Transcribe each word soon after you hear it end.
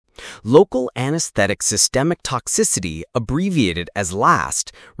Local anesthetic systemic toxicity, abbreviated as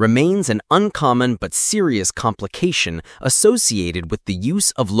LAST, remains an uncommon but serious complication associated with the use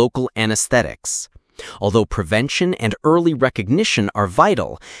of local anesthetics. Although prevention and early recognition are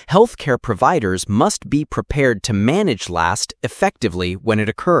vital, healthcare providers must be prepared to manage LAST effectively when it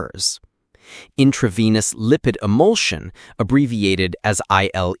occurs. Intravenous lipid emulsion, abbreviated as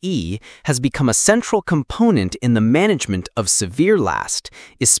ILE, has become a central component in the management of severe LAST,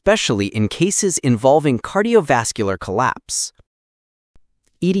 especially in cases involving cardiovascular collapse.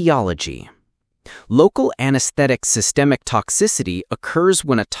 Etiology. Local anesthetic systemic toxicity occurs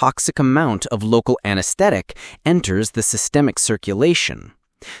when a toxic amount of local anesthetic enters the systemic circulation.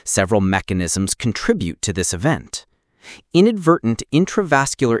 Several mechanisms contribute to this event. Inadvertent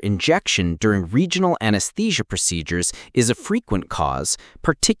intravascular injection during regional anesthesia procedures is a frequent cause,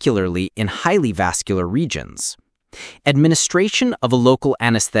 particularly in highly vascular regions. Administration of a local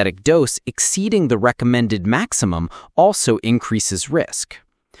anesthetic dose exceeding the recommended maximum also increases risk.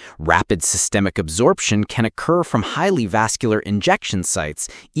 Rapid systemic absorption can occur from highly vascular injection sites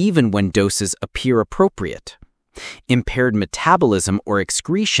even when doses appear appropriate. Impaired metabolism or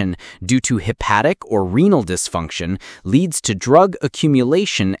excretion due to hepatic or renal dysfunction leads to drug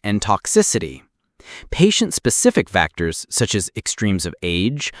accumulation and toxicity. Patient-specific factors such as extremes of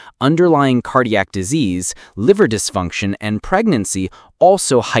age, underlying cardiac disease, liver dysfunction, and pregnancy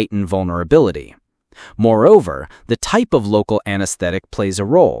also heighten vulnerability. Moreover, the type of local anesthetic plays a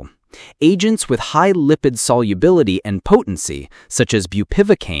role. Agents with high lipid solubility and potency, such as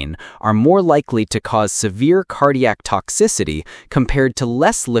bupivacaine, are more likely to cause severe cardiac toxicity compared to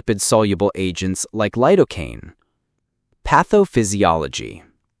less lipid-soluble agents like lidocaine. Pathophysiology.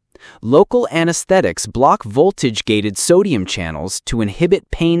 Local anesthetics block voltage-gated sodium channels to inhibit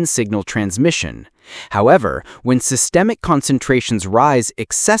pain signal transmission. However, when systemic concentrations rise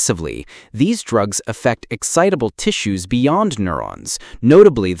excessively, these drugs affect excitable tissues beyond neurons,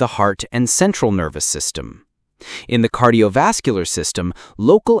 notably the heart and central nervous system. In the cardiovascular system,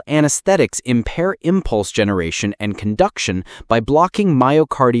 local anesthetics impair impulse generation and conduction by blocking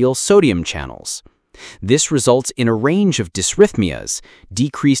myocardial sodium channels. This results in a range of dysrhythmias,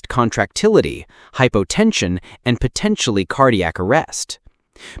 decreased contractility, hypotension, and potentially cardiac arrest.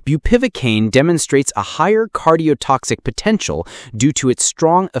 Bupivacaine demonstrates a higher cardiotoxic potential due to its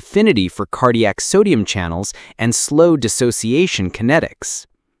strong affinity for cardiac sodium channels and slow dissociation kinetics.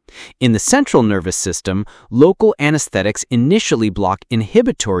 In the central nervous system, local anesthetics initially block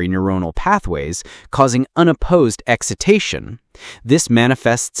inhibitory neuronal pathways, causing unopposed excitation. This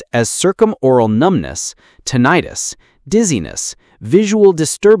manifests as circumoral numbness, tinnitus, dizziness, visual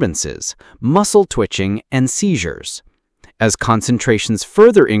disturbances, muscle twitching, and seizures. As concentrations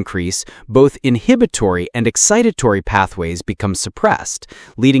further increase, both inhibitory and excitatory pathways become suppressed,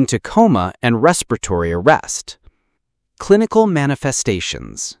 leading to coma and respiratory arrest. Clinical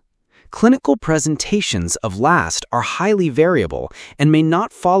manifestations. Clinical presentations of LAST are highly variable and may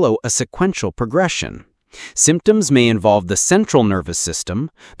not follow a sequential progression. Symptoms may involve the central nervous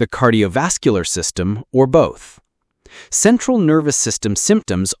system, the cardiovascular system, or both. Central nervous system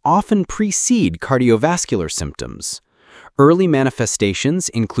symptoms often precede cardiovascular symptoms. Early manifestations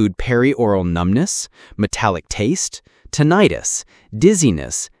include perioral numbness, metallic taste, tinnitus,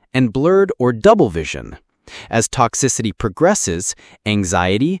 dizziness, and blurred or double vision. As toxicity progresses,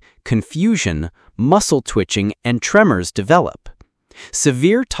 anxiety, confusion, muscle twitching, and tremors develop.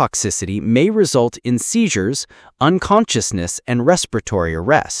 Severe toxicity may result in seizures, unconsciousness, and respiratory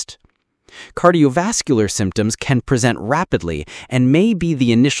arrest. Cardiovascular symptoms can present rapidly and may be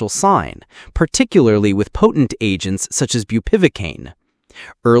the initial sign, particularly with potent agents such as bupivacaine.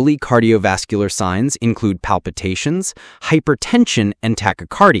 Early cardiovascular signs include palpitations, hypertension, and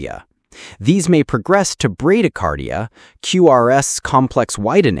tachycardia. These may progress to bradycardia, QRS complex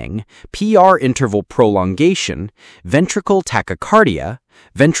widening, PR interval prolongation, ventricle tachycardia,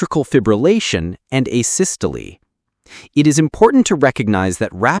 ventricle fibrillation, and asystole. It is important to recognize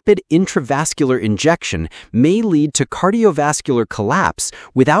that rapid intravascular injection may lead to cardiovascular collapse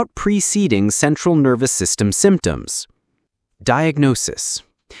without preceding central nervous system symptoms. Diagnosis.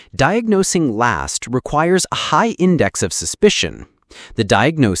 Diagnosing LAST requires a high index of suspicion. The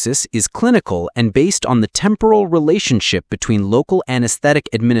diagnosis is clinical and based on the temporal relationship between local anesthetic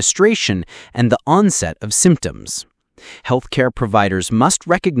administration and the onset of symptoms. Healthcare providers must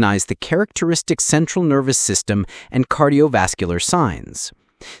recognize the characteristic central nervous system and cardiovascular signs.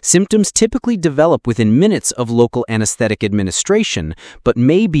 Symptoms typically develop within minutes of local anesthetic administration, but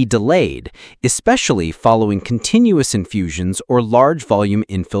may be delayed, especially following continuous infusions or large volume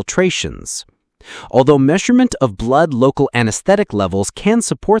infiltrations. Although measurement of blood local anesthetic levels can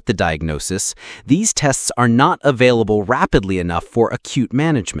support the diagnosis, these tests are not available rapidly enough for acute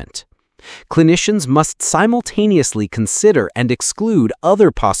management. Clinicians must simultaneously consider and exclude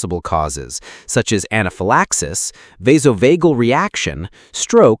other possible causes, such as anaphylaxis, vasovagal reaction,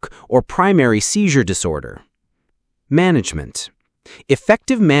 stroke, or primary seizure disorder. Management.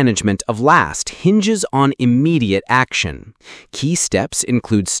 Effective management of LAST hinges on immediate action. Key steps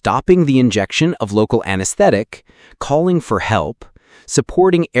include stopping the injection of local anesthetic, calling for help,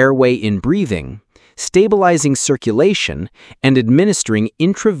 supporting airway in breathing, stabilizing circulation, and administering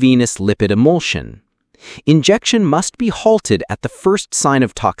intravenous lipid emulsion. Injection must be halted at the first sign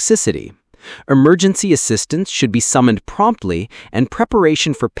of toxicity. Emergency assistance should be summoned promptly, and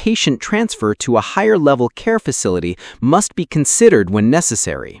preparation for patient transfer to a higher-level care facility must be considered when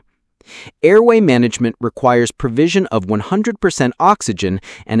necessary. Airway management requires provision of 100% oxygen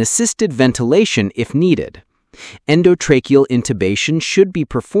and assisted ventilation if needed. Endotracheal intubation should be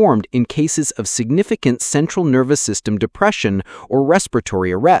performed in cases of significant central nervous system depression or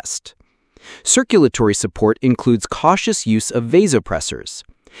respiratory arrest. Circulatory support includes cautious use of vasopressors.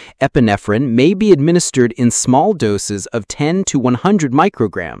 Epinephrine may be administered in small doses of 10 to 100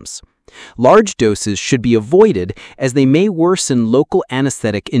 micrograms. Large doses should be avoided as they may worsen local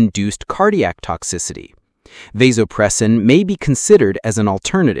anesthetic-induced cardiac toxicity. Vasopressin may be considered as an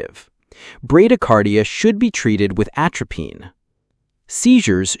alternative. Bradycardia should be treated with atropine.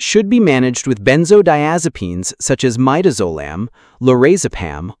 Seizures should be managed with benzodiazepines such as midazolam,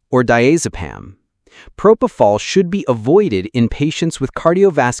 lorazepam, or diazepam. Propofol should be avoided in patients with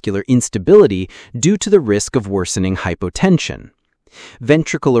cardiovascular instability due to the risk of worsening hypotension.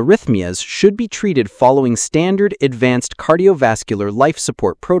 Ventricular arrhythmias should be treated following standard advanced cardiovascular life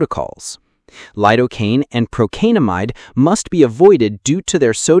support protocols. Lidocaine and procainamide must be avoided due to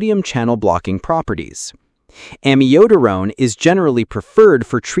their sodium channel blocking properties. Amiodarone is generally preferred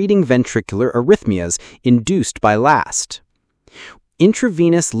for treating ventricular arrhythmias induced by LAST.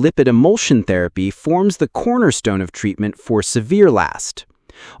 Intravenous lipid emulsion therapy forms the cornerstone of treatment for severe LAST.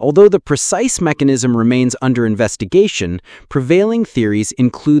 Although the precise mechanism remains under investigation, prevailing theories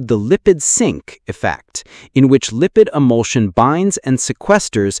include the lipid sink effect, in which lipid emulsion binds and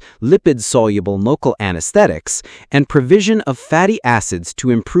sequesters lipid-soluble local anesthetics, and provision of fatty acids to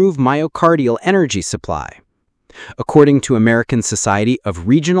improve myocardial energy supply. According to American Society of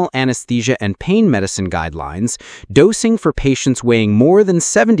Regional Anesthesia and Pain Medicine guidelines, dosing for patients weighing more than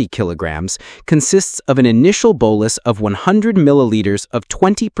 70 kilograms consists of an initial bolus of 100 milliliters of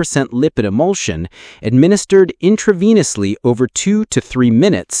 20% lipid emulsion administered intravenously over 2 to 3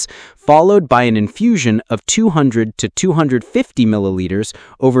 minutes, followed by an infusion of 200 to 250 milliliters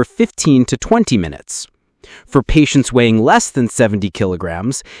over 15 to 20 minutes. For patients weighing less than 70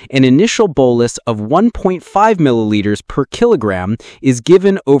 kilograms, an initial bolus of 1.5 milliliters per kilogram is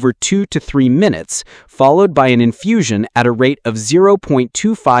given over 2 to 3 minutes, followed by an infusion at a rate of 0.25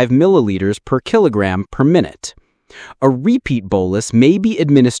 milliliters per kilogram per minute. A repeat bolus may be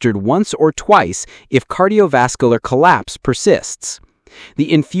administered once or twice if cardiovascular collapse persists.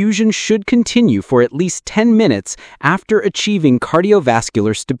 The infusion should continue for at least 10 minutes after achieving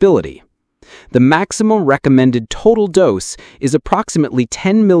cardiovascular stability. The maximum recommended total dose is approximately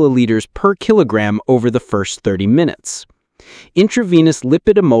 10 milliliters per kilogram over the first 30 minutes. Intravenous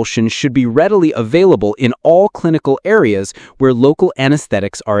lipid emulsion should be readily available in all clinical areas where local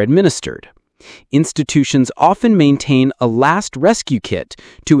anesthetics are administered. Institutions often maintain a LAST rescue kit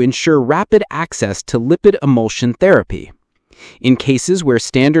to ensure rapid access to lipid emulsion therapy. In cases where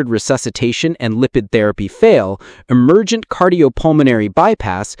standard resuscitation and lipid therapy fail, emergent cardiopulmonary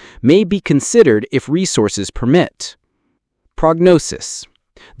bypass may be considered if resources permit. Prognosis.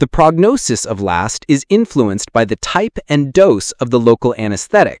 The prognosis of LAST is influenced by the type and dose of the local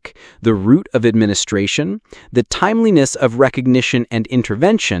anesthetic, the route of administration, the timeliness of recognition and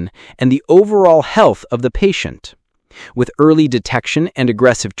intervention, and the overall health of the patient. With early detection and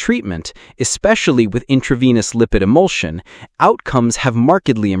aggressive treatment, especially with intravenous lipid emulsion, outcomes have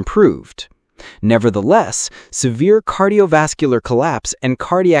markedly improved. Nevertheless, severe cardiovascular collapse and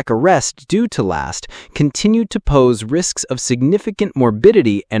cardiac arrest due to LAST continue to pose risks of significant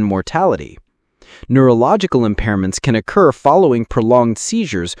morbidity and mortality. Neurological impairments can occur following prolonged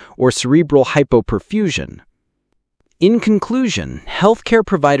seizures or cerebral hypoperfusion. In conclusion, healthcare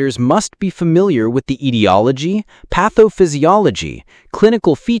providers must be familiar with the etiology, pathophysiology,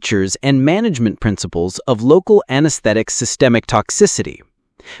 clinical features, and management principles of local anesthetic systemic toxicity.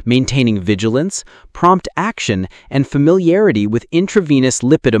 Maintaining vigilance, prompt action, and familiarity with intravenous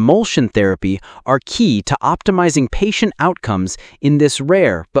lipid emulsion therapy are key to optimizing patient outcomes in this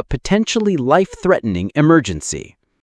rare but potentially life-threatening emergency.